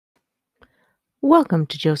Welcome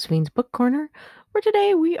to Josephine's Book Corner, where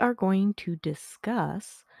today we are going to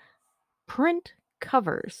discuss print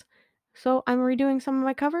covers. So, I'm redoing some of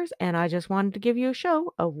my covers, and I just wanted to give you a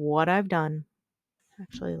show of what I've done.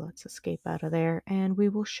 Actually, let's escape out of there, and we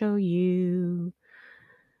will show you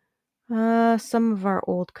some of our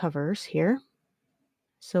old covers here.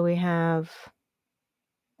 So, we have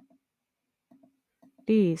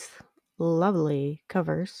these lovely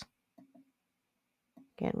covers.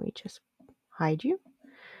 Again, we just hide you.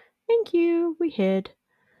 Thank you. We hid.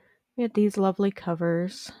 We had these lovely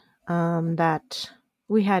covers that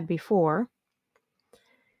we had before.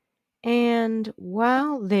 And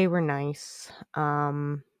while they were nice,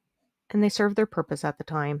 and they served their purpose at the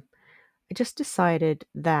time, I just decided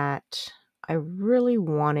that I really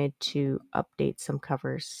wanted to update some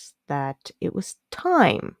covers, that it was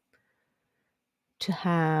time to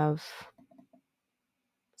have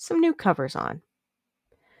some new covers on.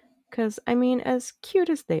 Because, I mean, as cute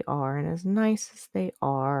as they are and as nice as they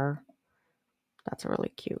are, that's a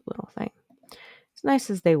really cute little thing. As nice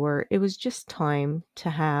as they were, it was just time to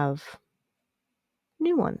have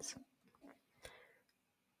new ones.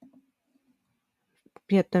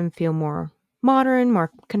 Get them feel more modern, more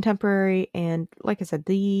contemporary, and like I said,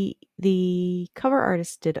 the cover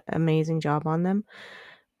artist did an amazing job on them,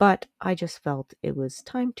 but I just felt it was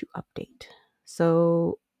time to update.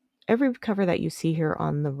 So every cover that you see here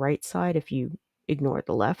on the right side, if you ignore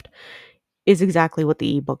the left, is exactly what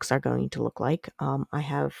the ebooks are going to look like. I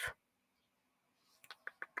have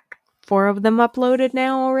 4 of them uploaded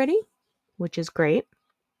now already, which is great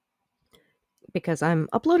because I'm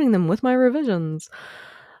uploading them with my revisions,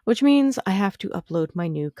 which means I have to upload my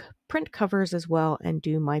new print covers as well and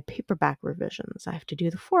do my paperback revisions. I have to do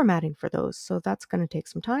the formatting for those, so that's going to take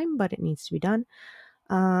some time, but it needs to be done.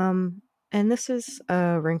 And this is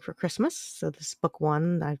a Ring for Christmas, so this is book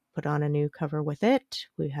 1. I put on a new cover with it.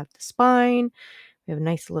 We have the spine. We have a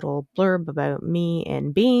nice little blurb about me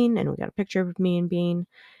and Bean, and we got a picture of me and Bean.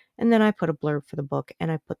 And then I put a blurb for the book, and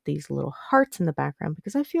I put these little hearts in the background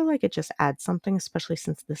because I feel like it just adds something, especially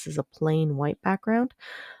since this is a plain white background.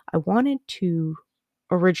 I wanted to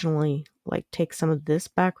originally take some of this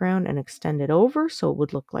background and extend it over so it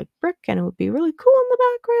would look like brick and it would be really cool in the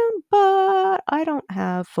background, but I don't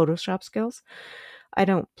have Photoshop skills. I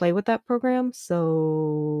don't play with that program,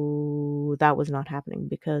 so that was not happening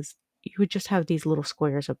because you would just have these little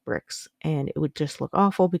squares of bricks and it would just look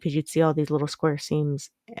awful because you'd see all these little square seams,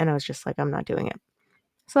 and I was just like, I'm not doing it.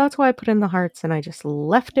 So that's why I put in the hearts and I just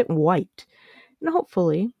left it white. And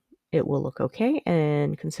hopefully it will look okay.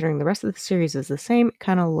 And considering the rest of the series is the same, it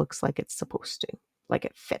kind of looks like it's supposed to, like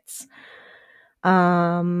it fits.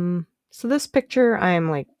 So this picture I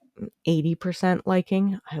am 80%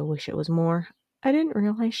 liking. I wish it was more. I didn't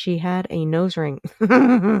realize she had a nose ring.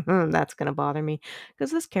 That's gonna bother me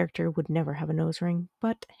because this character would never have a nose ring,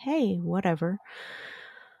 but hey, whatever.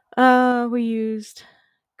 We used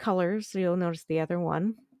colors. So you'll notice the other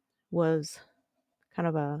one was kind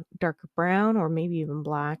of a darker brown or maybe even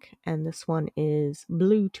black, and this one is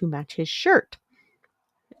blue to match his shirt.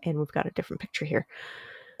 And we've got a different picture here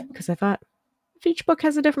because I thought if each book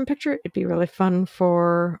has a different picture, it'd be really fun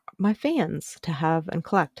for my fans to have and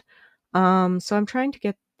collect. So I'm trying to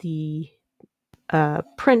get the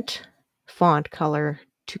print font color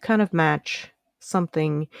to kind of match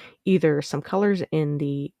something, either some colors in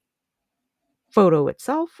the photo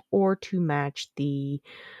itself or to match the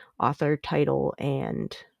author title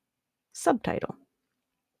and subtitle.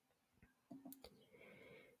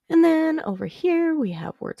 And then over here we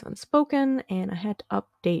have Words Unspoken, and I had to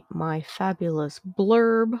update my fabulous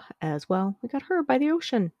blurb as well. We got Her by the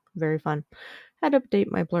Ocean. Very fun. Had to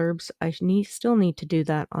update my blurbs. I still need to do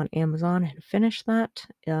that on Amazon and finish that.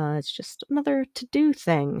 It's just another to-do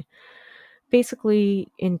thing. Basically,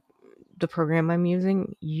 in the program I'm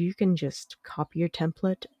using, you can just copy your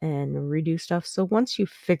template and redo stuff. So once you've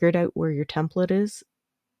figured out where your template is,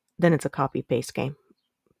 then it's a copy-paste game.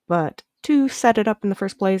 But to set it up in the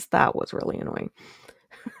first place, that was really annoying.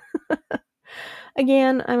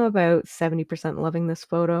 Again, I'm about 70% loving this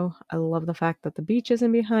photo. I love the fact that the beach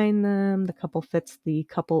isn't behind them. The couple fits the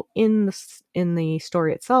couple in the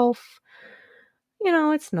story itself. You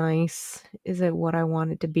know, it's nice. Is it what I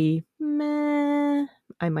want it to be? Meh.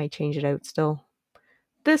 I might change it out still.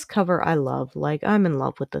 This cover I love. I'm in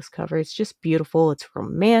love with this cover. It's just beautiful. It's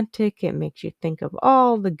romantic. It makes you think of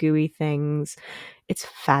all the gooey things. It's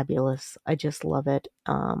fabulous. I just love it.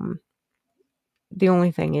 The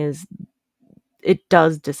only thing is, it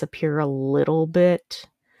does disappear a little bit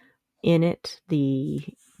in it,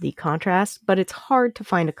 the contrast, but it's hard to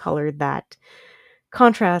find a color that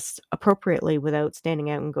contrasts appropriately without standing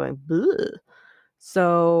out and going bleh.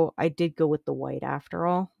 So I did go with the white after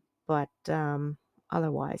all, but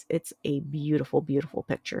otherwise it's a beautiful, beautiful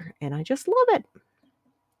picture, and I just love it.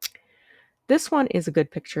 This one is a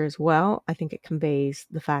good picture as well. I think it conveys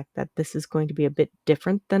the fact that this is going to be a bit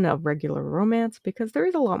different than a regular romance because there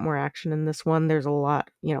is a lot more action in this one. There's a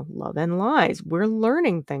lot, love and lies. We're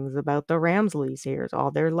learning things about the Ramsleys here,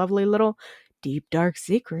 all their lovely little deep, dark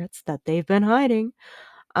secrets that they've been hiding.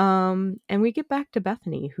 And we get back to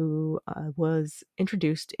Bethany, who was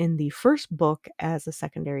introduced in the first book as a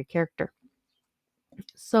secondary character.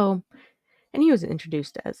 So, and he was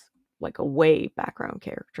introduced as like a way background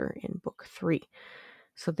character in book 3.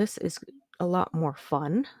 So this is a lot more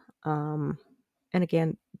fun. And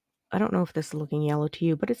again, I don't know if this is looking yellow to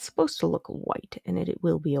you, but it's supposed to look white, and it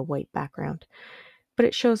will be a white background. But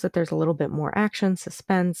it shows that there's a little bit more action,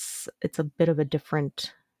 suspense. It's a bit of a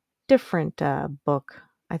different book.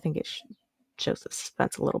 I think it shows the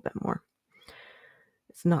suspense a little bit more.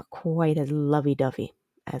 It's not quite as lovey-dovey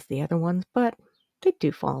as the other ones, but they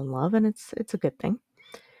do fall in love, and it's a good thing.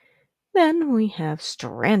 Then we have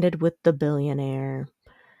Stranded with the Billionaire.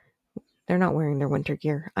 They're not wearing their winter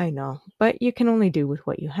gear, I know, but you can only do with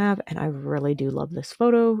what you have, and I really do love this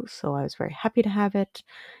photo, so I was very happy to have it.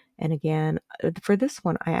 And again, for this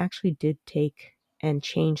one, I actually did take and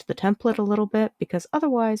change the template a little bit because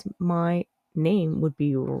otherwise my name would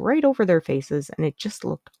be right over their faces and it just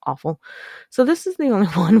looked awful. So this is the only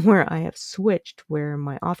one where I have switched where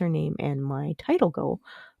my author name and my title go,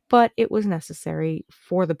 but it was necessary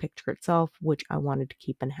for the picture itself, which I wanted to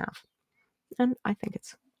keep in half. And I think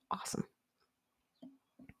it's awesome.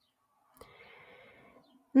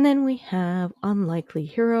 And then we have Unlikely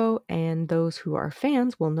Hero, and those who are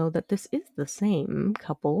fans will know that this is the same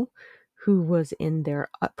couple who was in their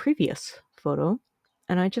previous photo.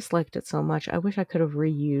 And I just liked it so much. I wish I could have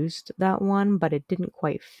reused that one, but it didn't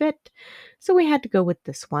quite fit. So we had to go with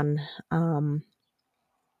this one.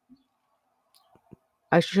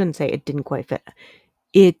 I shouldn't say it didn't quite fit.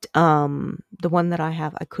 The one that I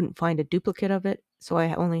have, I couldn't find a duplicate of it, so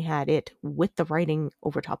I only had it with the writing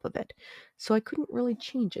over top of it. So I couldn't really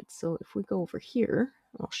change it. So if we go over here,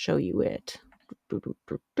 I'll show you it.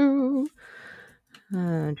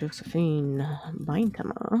 Josephine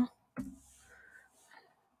Bindhammer.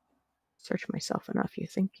 Search myself enough, you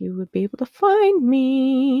think you would be able to find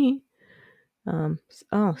me.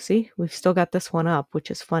 Oh, see, we've still got this one up,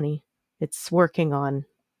 which is funny. It's working on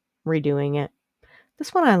redoing it.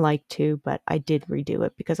 This one I like too, but I did redo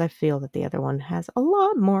it because I feel that the other one has a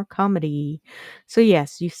lot more comedy. So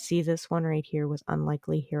yes, you see this one right here was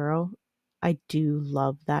Unlikely Hero. I do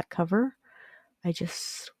love that cover. I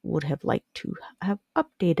just would have liked to have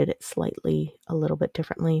updated it slightly a little bit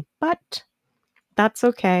differently, but that's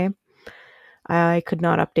okay. I could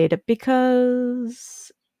not update it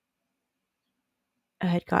because I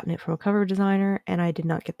had gotten it from a cover designer and I did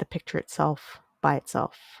not get the picture itself by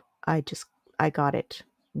itself. I got it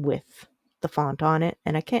with the font on it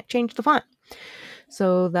and I can't change the font.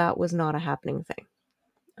 So that was not a happening thing.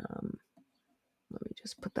 Let me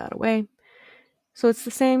just put that away. So it's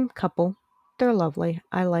the same couple. They're lovely.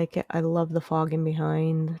 I like it. I love the fog in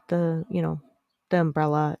behind, the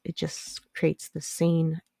umbrella. It just creates the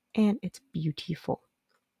scene and it's beautiful.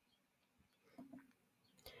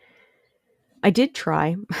 I did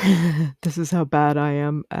try. This is how bad I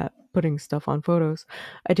am at putting stuff on photos.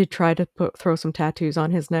 I did try to throw some tattoos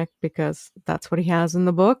on his neck because that's what he has in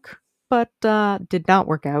the book, but did not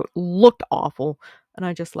work out. Looked awful, and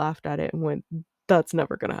I just laughed at it and went, "That's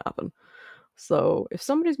never gonna happen." So if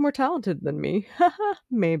somebody's more talented than me,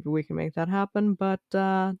 maybe we can make that happen, but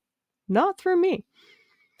not through me.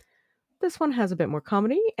 This one has a bit more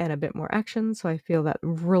comedy and a bit more action, so I feel that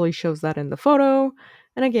really shows that in the photo.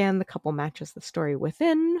 And again, the couple matches the story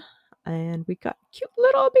within, and we got cute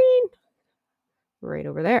little Bean right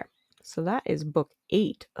over there. So that is book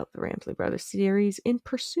 8 of the Ramsley Brothers series, In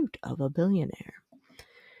Pursuit of a Billionaire.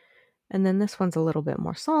 And then this one's a little bit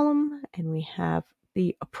more solemn, and we have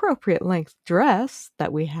the appropriate length dress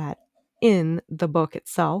that we had in the book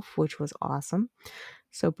itself, which was awesome.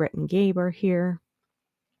 So Britt and Gabe are here.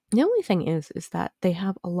 The only thing is that they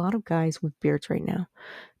have a lot of guys with beards right now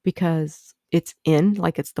because it's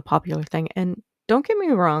it's the popular thing. And don't get me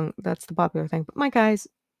wrong, that's the popular thing. But my guys,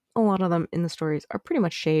 a lot of them in the stories are pretty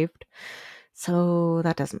much shaved. So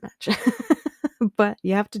that doesn't match. But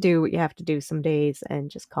you have to do what you have to do some days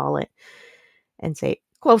and just call it and say,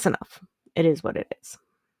 close enough. It is what it is.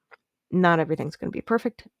 Not everything's going to be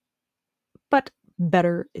perfect, but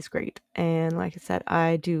better is great. And like I said,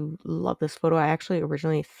 I do love this photo. I actually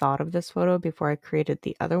originally thought of this photo before I created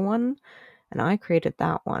the other one, and I created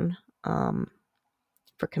that one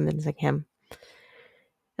for convincing him.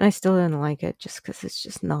 And I still didn't like it just because it's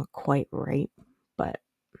just not quite right. But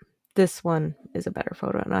this one is a better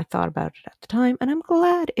photo, and I thought about it at the time, and I'm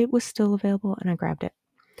glad it was still available, and I grabbed it.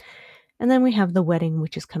 And then we have the wedding,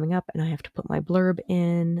 which is coming up, and I have to put my blurb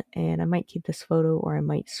in, and I might keep this photo or I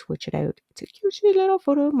might switch it out. It's a cute little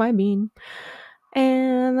photo of my bean.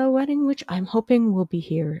 And the wedding, which I'm hoping will be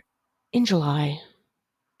here in July.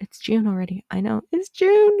 It's June already. I know. It's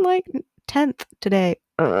June, like 10th today.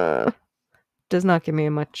 Does not give me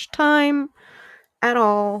much time at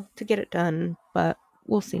all to get it done, but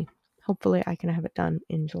we'll see. Hopefully I can have it done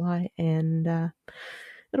in July, and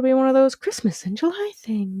it'll be one of those Christmas in July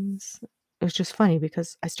things. It was just funny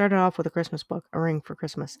because I started off with a Christmas book, A Ring for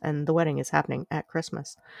Christmas, and the wedding is happening at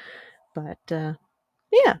Christmas. But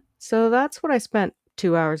yeah, so that's what I spent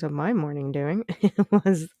 2 hours of my morning doing. It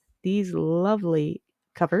was these lovely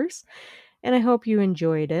covers, and I hope you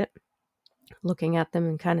enjoyed it, looking at them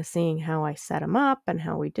and kind of seeing how I set them up and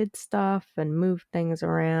how we did stuff and moved things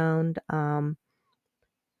around.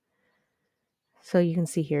 So you can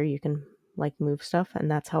see here, you can like move stuff,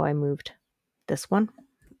 and that's how I moved this one.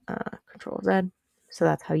 Control Z. So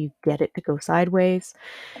that's how you get it to go sideways.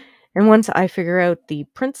 And once I figure out the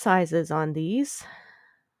print sizes on these,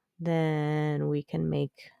 then we can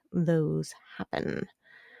make those happen.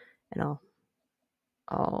 And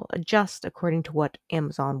I'll adjust according to what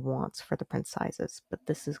Amazon wants for the print sizes. But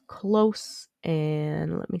this is close.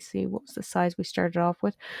 And let me see, what was the size we started off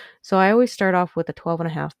with? So I always start off with a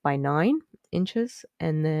 12.5 by 9 inches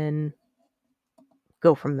and then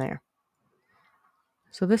go from there.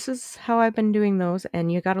 So this is how I've been doing those,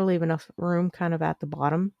 and you got to leave enough room kind of at the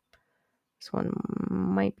bottom. This one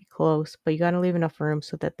might be close, but you got to leave enough room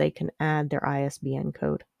so that they can add their ISBN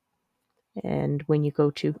code. And when you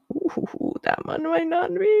go to, that one might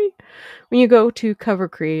not be. When you go to Cover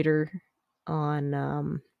Creator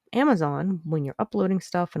on Amazon, when you're uploading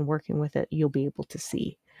stuff and working with it, you'll be able to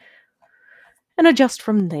see and adjust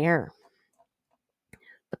from there.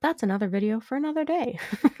 But that's another video for another day.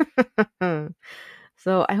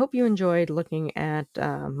 So I hope you enjoyed looking at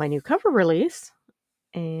my new cover release,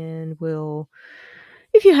 and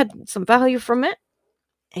if you had some value from it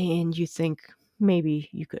and you think maybe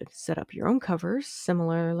you could set up your own covers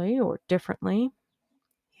similarly or differently.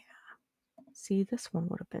 Yeah. See, this one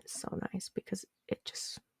would have been so nice because it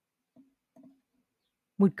just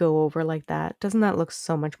would go over like that. Doesn't that look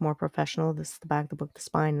so much more professional? This is the back of the book, the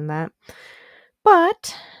spine, and that.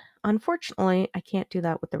 But unfortunately, I can't do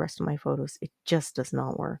that with the rest of my photos. It just does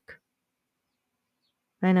not work.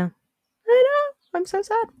 I know. I'm so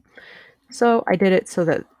sad. So I did it so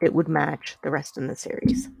that it would match the rest in the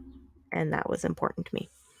series. And that was important to me.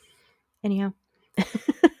 Anyhow.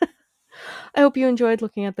 I hope you enjoyed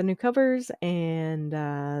looking at the new covers and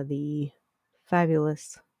the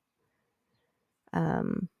fabulous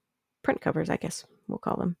print covers, I guess we'll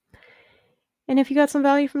call them. And if you got some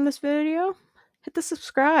value from this video, hit the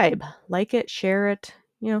subscribe, like it, share it,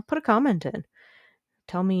 put a comment in.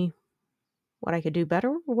 Tell me what I could do better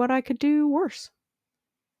or what I could do worse.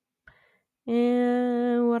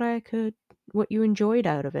 And what you enjoyed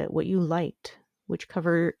out of it, what you liked. Which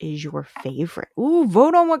cover is your favorite? Ooh,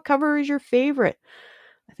 vote on what cover is your favorite.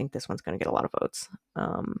 I think this one's going to get a lot of votes.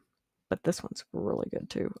 But this one's really good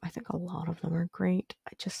too. I think a lot of them are great.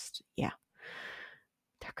 Yeah.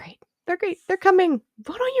 They're great. They're great. They're coming.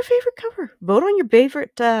 Vote on your favorite cover. Vote on your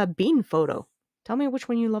favorite bean photo. Tell me which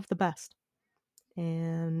one you love the best.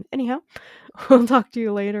 And anyhow, we'll talk to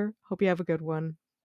you later. Hope you have a good one.